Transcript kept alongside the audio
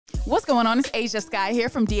What's going on? It's Ashia Skye here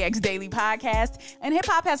from DX Daily Podcast, and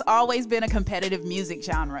hip-hop has always been a competitive music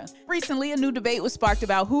genre. Recently, a new debate was sparked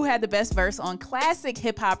about who had the best verse on classic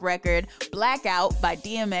hip-hop record Blackout by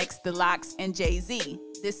DMX, The LOX, and Jay-Z.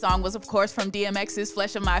 This song was, of course, from DMX's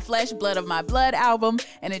Flesh of My Flesh, Blood of My Blood album,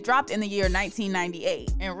 and it dropped in the year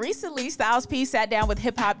 1998. And recently, Styles P sat down with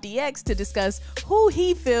HipHopDX to discuss who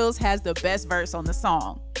he feels has the best verse on the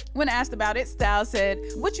song. When asked about it, Styles said,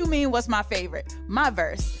 "What you mean, what's my favorite? My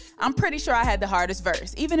verse. I'm pretty sure I had the hardest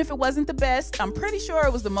verse. Even if it wasn't the best, I'm pretty sure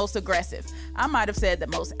it was the most aggressive. I might have said the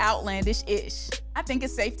most outlandish-ish. I think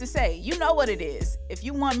it's safe to say, you know what it is. If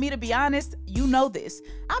you want me to be honest, you know this.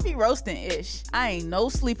 I'll be roasting-ish. I ain't no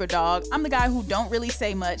sleeper dog. I'm the guy who don't really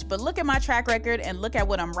say much, but look at my track record and look at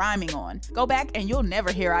what I'm rhyming on. Go back and you'll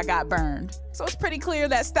never hear I got burned." So it's pretty clear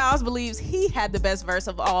that Styles believes he had the best verse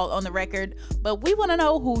of all on the record, but we want to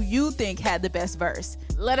know who you think had the best verse.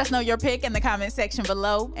 Let us know your pick in the comment section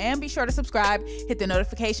below, and be sure to subscribe, hit the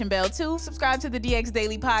notification bell too, subscribe to the DX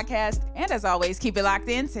Daily Podcast, and as always, keep it locked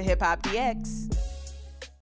in to HipHopDX.